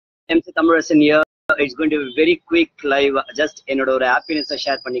MC Thamizharasan here. It's going to be a very quick live. Just என்னோட ஒரு happiness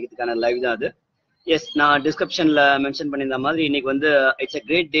share பண்ணிக்கிறதுக்கான live தான் அது. Yes, நான் descriptionல mention பண்ணிருந்த மாதிரி இன்னைக்கு வந்து it's a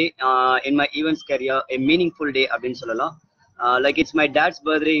great day in my events career, a meaningful day அப்படின்னு சொல்லலாம். Like it's my dad's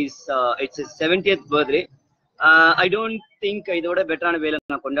birthday, it's his 70th birthday. I don't think இதோட பெட்டரான வேலை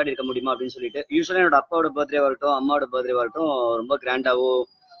நான் கொண்டாடி இருக்க முடியுமா அப்படின்னு சொல்லிட்டு யூஸ்வலா என்னோட அப்பாவோட பர்த்டே வரட்டும் அம்மாவோட பர்த்டே வரட்டும் ரொம்ப கிராண்டாவோ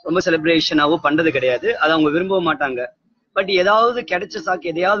ரொம்ப செலிப்ரேஷனாவோ பண்றது கிடையாது. அதை அவங்க விரும்பவும் மாட்டாங்க. பட் ஏதாவது கிடைச்ச சாக்கு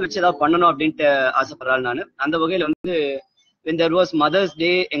எதையாவது வச்சு ஏதாவது பண்ணணும் அப்படின்ட்டு ஆசைப்படுறாள் நான். அந்த வகையில வந்து when there was mother's day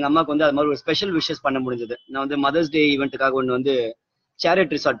எங்க அம்மாவுக்கு வந்து அது மாதிரி ஒரு ஸ்பெஷல் விஷஸ் பண்ண முடிஞ்சது. நான் வந்து மதர்ஸ் டே ஈவெண்ட்டுக்காக ஒன்று வந்து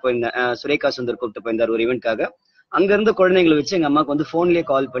சேரிட் ரிசார்ட் போயிருந்தேன். சுரேகா சுந்தர் கூப்பிட்டு போயிருந்தார் ஒரு ஈவெண்ட்காக. அங்க இருந்த குழந்தைங்களை வச்சு எங்க அம்மாவுக்கு வந்து போன்லயே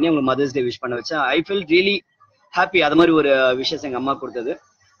கால் பண்ணி அவங்க மதர்ஸ் டே விஷ் பண்ண வச்சேன். I feel really happy. அது மாதிரி ஒரு விஷஸ் எங்க அம்மா கொடுத்தது.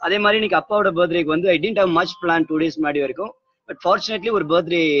 அதே மாதிரி இன்னைக்கு அப்பாவோட பர்த்டேக்கு வந்து ஐ didn't how much plan 2 days முன்னாடி வரைக்கும். பட் ஃபார்ச்சுனேட்லி ஒரு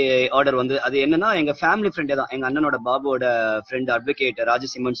பர்த்டே ஆர்டர் வந்து அது என்னன்னா எங்க ஃபேமிலி ஃப்ரெண்டே தான், எங்க அண்ணனோட பாபுவோட ஃப்ரெண்ட் அட்வொகேட்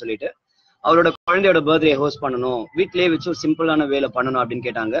ராஜசிம்மன் சொல்லிட்டு அவரோட குழந்தையோட பர்த்டே ஹோஸ்ட் பண்ணணும், வீட்லயே வச்சு ஒரு சிம்பிளான வேலை பண்ணணும் அப்படின்னு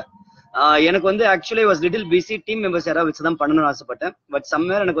கேட்டாங்க. எனக்கு வந்து actually was little busy, team members யாராவது வச்சு தான் பண்ணணும்னு ஆசைப்பட்டேன். பட்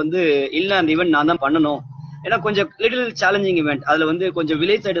சம்வேர் எனக்கு வந்து இல்ல அந்த ஈவெண்ட் நான் தான் பண்ணணும். ஏன்னா கொஞ்சம் லிட்டில் சேலஞ்சிங் ஈவெண்ட். அதுல வந்து கொஞ்சம்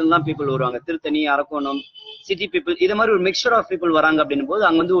வில்லேஜ் சைடுல தான் பீப்புள் வருவாங்க, திருத்தணி அரக்கோணம் சிட்டி பீப்புள் இது மாதிரி ஒரு மிக்சர் ஆஃப் பீப்புள் வராங்க அப்படின்னும் போது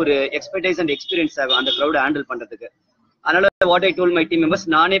அங்க வந்து ஒரு எக்ஸ்பர்டைஸ் அண்ட் எக்ஸ்பீரியன்ஸ் ஆகும் அந்த க்ரௌட் ஹேண்டில் பண்றதுக்கு. அதனால what I told my team members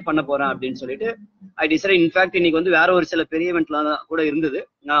நானே பண்ண போறேன் அப்படின்னு சொல்லிட்டு ஐ டிசைட். இன்ஃபேக்ட் இன்னைக்கு வந்து வேற ஒரு சில பெரிய ஈவெண்ட்லாம் கூட இருந்தது.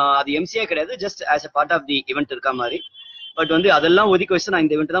 நான் அது எம்சியா கிடையாது, just as a part of the event இருக்க மாதிரி. பட் வந்து அதெல்லாம் ஒதுக்கி வச்சு நான்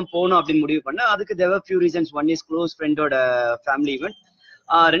இந்த ஈவெண்ட் தான் போகணும் அப்படின்னு முடிவு பண்ணேன். அதுக்கு தேவை few reasons. One is close ஃப்ரெண்டோட ஃபேமிலி ஈவெண்ட்.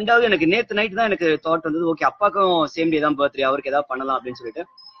 ரெண்டாவது எனக்கு நேற்று நைட் தான் எனக்கு தாட் வந்தது, ஓகே அப்பாக்கும் சேம் டே தான் பர்த்டே, அவருக்கு ஏதாவது பண்ணலாம் அப்படின்னு சொல்லிட்டு.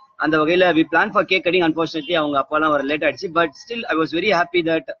 அந்த வகையில we plan for cake cutting. Unfortunately அவங்க அப்பாலாம் வர லேட் ஆயிடுச்சு. But still I was very happy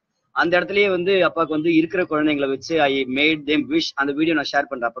that அந்த இடத்துலயே வந்து அப்பாவுக்கு வந்து இருக்கிற குழந்தைங்களை வச்சு ஐ மேட் தேம் விஷ். அந்த வீடியோ நான் ஷேர்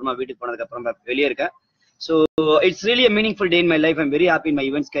பண்றேன் அப்புறமா வீட்டுக்கு போனதுக்கு அப்புறம் வெளியே இருக்கேன். So it's really a meaningful day in my life. I'm very happy in my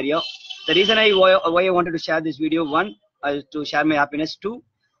events career. The reason why I wanted to share this video, one, to share my happiness. Two,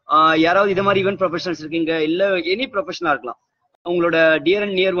 யாராவது இது மாதிரி event professionals இருக்கீங்க, இல்ல any ப்ரொஃபஷனலா இருக்கலாம், உங்களோட dear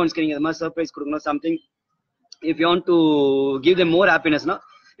and near ஒன்ஸ்க்கு நீங்க இந்த மாதிரி சர்ப்ரைஸ் கொடுக்கணும் something, if you want to give them more happinessனா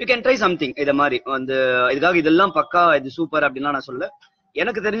you can try something. இதை மாதிரி வந்து இதுக்காக இதெல்லாம் பக்கா இது சூப்பர் அப்படின்லாம் நான் சொல்ல.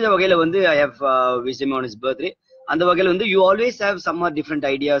 எனக்கு தெரிஞ்ச வகையில வந்து I have wish him on his birthday. அந்த வகையில வந்து you always have some are different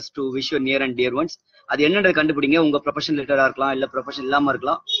ideas to wish your near and dear once. அது என்னன்றது கண்டுபிடிங்க. உங்க ப்ரொஃபஷன் ரிலேட்டடா இருக்கலாம், இல்ல ப்ரொஃபஷன் இல்லாம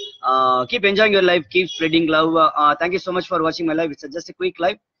இருக்கலாம். Keep enjoying your life, keep spreading love. Thank you so much for watching my life. It's just a quick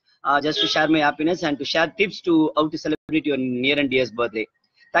live, just to share my happiness and to share tips to how to celebrate your near and dear's birthday.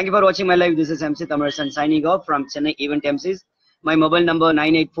 Thank you for watching my live. This is MC Thamizharasan signing off from Chennai Event Emcees. My mobile number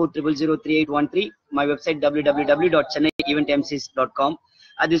 9840003813. My website www.chennaieventmcs.com.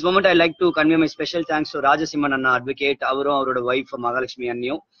 At this moment, I like to convey my special thanks to Rajasimhan Anna advocate. அவரும் அவரோட wife Mahalakshmi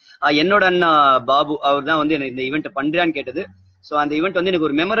அண்ணியும், என்னோட அண்ணா பாபு அவர் தான் வந்து எனக்கு இந்த event பண்றான்னு கேட்டது. ஸோ அந்த ஈவெண்ட் வந்து எனக்கு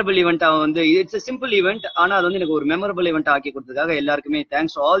ஒரு மெமரபிள் ஈவெண்டா வந்து இட்ஸ் சிம்பிள் ஈவெண்ட், ஆனா அது வந்து எனக்கு ஒரு மெமரபிள் ஈவெண்ட் ஆக்கி கொடுத்ததுக்காக எல்லாருக்குமே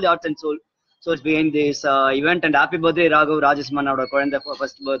thanks. All the arts and souls behind this event. And happy birthday Raghav, ராஜஸ்மன் அவரோட குழந்தை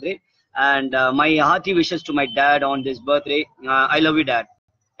first birthday. And my hearty wishes to my dad on this birthday. I love you, Dad.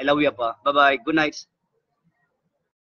 I love you, Appa. Bye bye. Good night.